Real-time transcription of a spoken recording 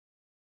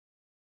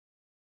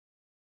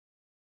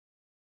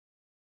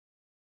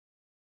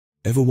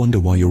Ever wonder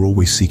why you're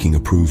always seeking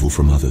approval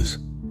from others?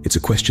 It's a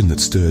question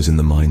that stirs in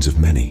the minds of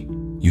many.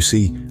 You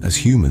see, as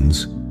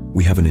humans,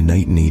 we have an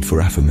innate need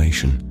for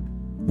affirmation.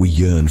 We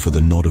yearn for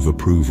the nod of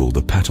approval,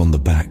 the pat on the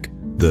back,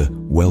 the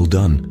 "well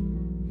done."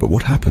 But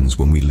what happens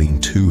when we lean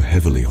too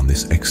heavily on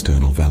this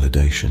external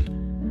validation?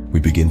 We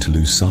begin to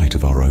lose sight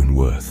of our own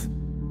worth.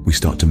 We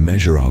start to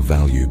measure our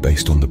value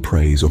based on the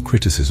praise or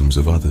criticisms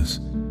of others.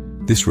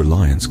 This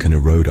reliance can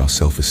erode our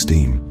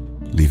self-esteem,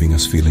 leaving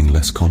us feeling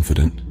less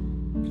confident,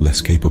 less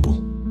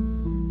capable.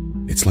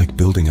 It's like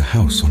building a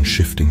house on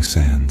shifting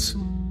sands.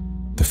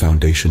 The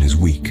foundation is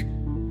weak,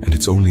 and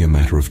it's only a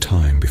matter of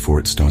time before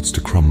it starts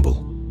to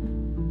crumble.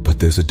 But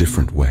there's a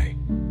different way,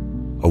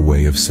 a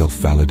way of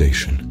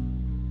self-validation.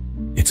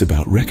 It's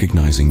about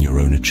recognizing your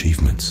own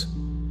achievements,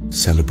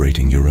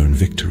 celebrating your own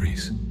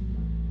victories.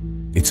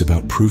 It's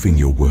about proving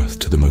your worth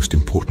to the most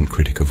important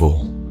critic of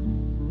all,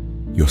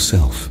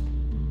 yourself.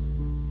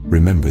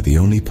 Remember, the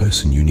only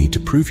person you need to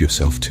prove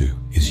yourself to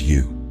is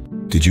you.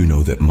 Did you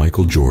know that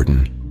Michael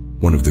Jordan,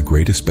 one of the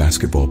greatest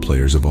basketball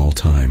players of all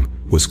time,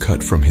 was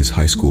cut from his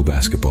high school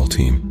basketball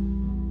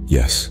team?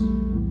 Yes,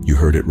 you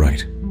heard it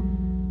right.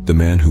 The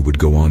man who would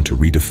go on to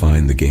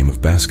redefine the game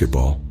of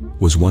basketball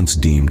was once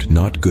deemed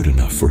not good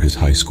enough for his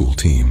high school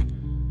team.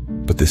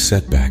 But this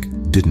setback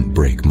didn't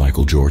break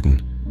Michael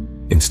Jordan.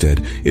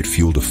 Instead, it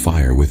fueled a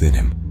fire within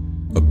him,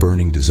 a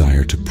burning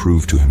desire to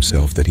prove to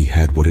himself that he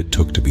had what it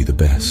took to be the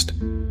best.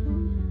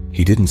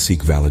 He didn't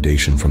seek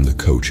validation from the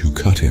coach who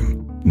cut him,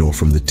 nor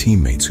from the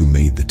teammates who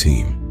made the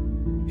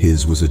team.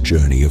 His was a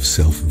journey of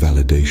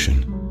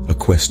self-validation, a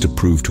quest to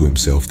prove to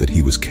himself that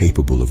he was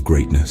capable of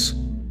greatness.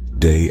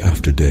 Day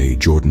after day,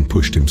 Jordan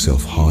pushed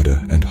himself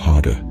harder and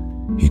harder.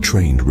 He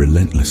trained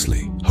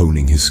relentlessly,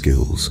 honing his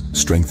skills,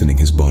 strengthening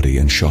his body,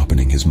 and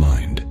sharpening his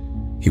mind.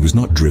 He was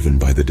not driven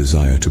by the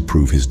desire to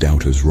prove his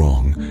doubters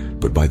wrong,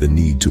 but by the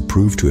need to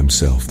prove to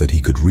himself that he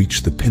could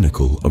reach the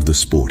pinnacle of the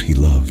sport he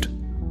loved.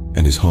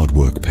 And his hard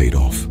work paid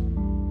off.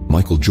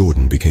 Michael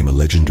Jordan became a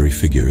legendary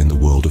figure in the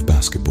world of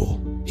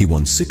basketball. He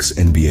won 6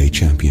 NBA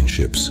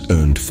championships,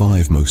 earned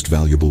 5 Most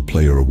Valuable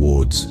Player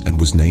awards, and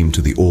was named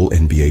to the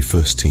All-NBA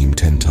First Team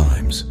 10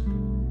 times.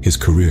 His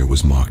career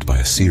was marked by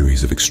a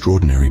series of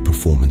extraordinary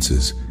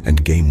performances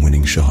and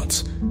game-winning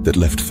shots that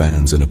left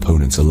fans and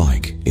opponents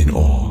alike in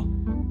awe.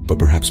 But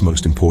perhaps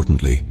most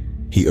importantly,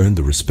 he earned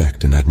the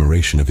respect and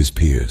admiration of his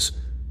peers,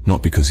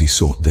 not because he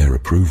sought their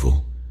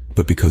approval,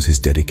 but because his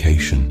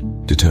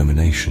dedication,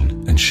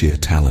 determination, and sheer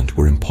talent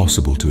were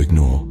impossible to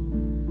ignore.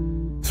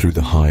 Through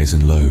the highs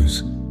and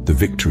lows, the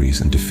victories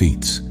and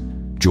defeats,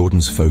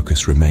 Jordan's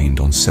focus remained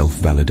on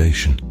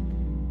self-validation.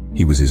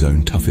 He was his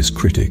own toughest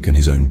critic and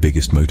his own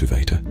biggest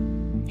motivator.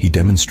 He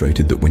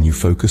demonstrated that when you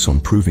focus on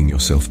proving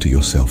yourself to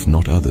yourself,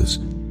 not others,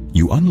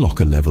 you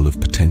unlock a level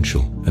of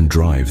potential and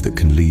drive that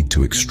can lead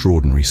to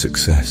extraordinary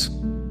success.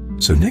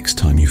 So next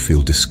time you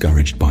feel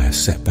discouraged by a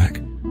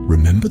setback,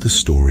 remember the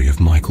story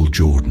of Michael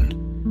Jordan.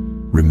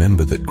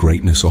 Remember that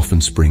greatness often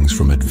springs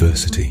from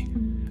adversity,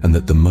 and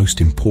that the most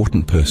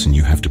important person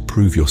you have to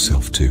prove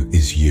yourself to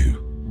is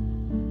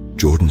you.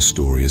 Jordan's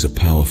story is a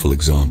powerful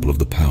example of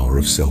the power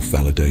of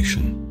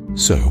self-validation.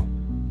 So,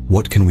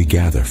 what can we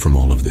gather from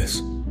all of this?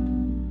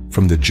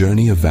 From the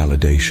journey of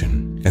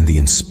validation and the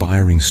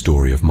inspiring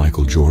story of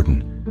Michael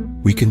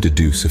Jordan, we can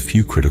deduce a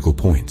few critical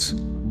points.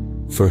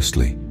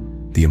 Firstly,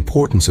 the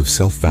importance of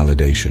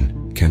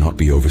self-validation cannot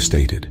be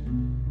overstated.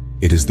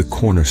 It is the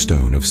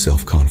cornerstone of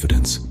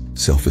self-confidence,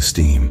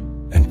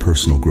 self-esteem, and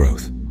personal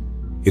growth.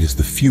 It is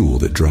the fuel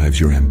that drives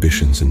your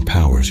ambitions and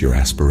powers your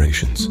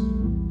aspirations.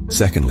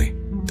 Secondly,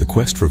 the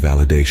quest for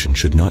validation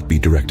should not be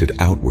directed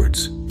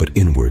outwards, but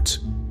inwards.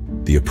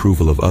 The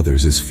approval of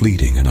others is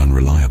fleeting and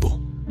unreliable,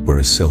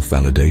 whereas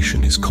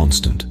self-validation is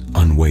constant,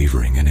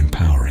 unwavering, and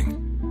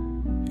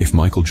empowering. If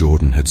Michael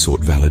Jordan had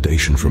sought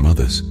validation from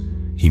others,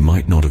 he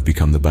might not have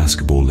become the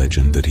basketball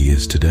legend that he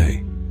is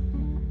today.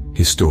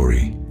 His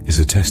story is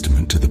a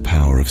testament to the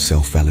power of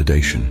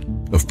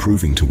self-validation, of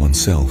proving to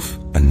oneself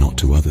and not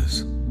to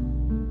others.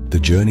 The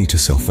journey to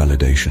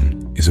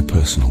self-validation is a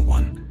personal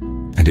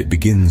one, and it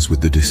begins with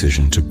the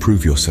decision to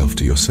prove yourself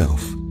to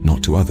yourself,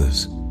 not to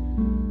others.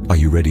 Are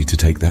you ready to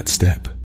take that step?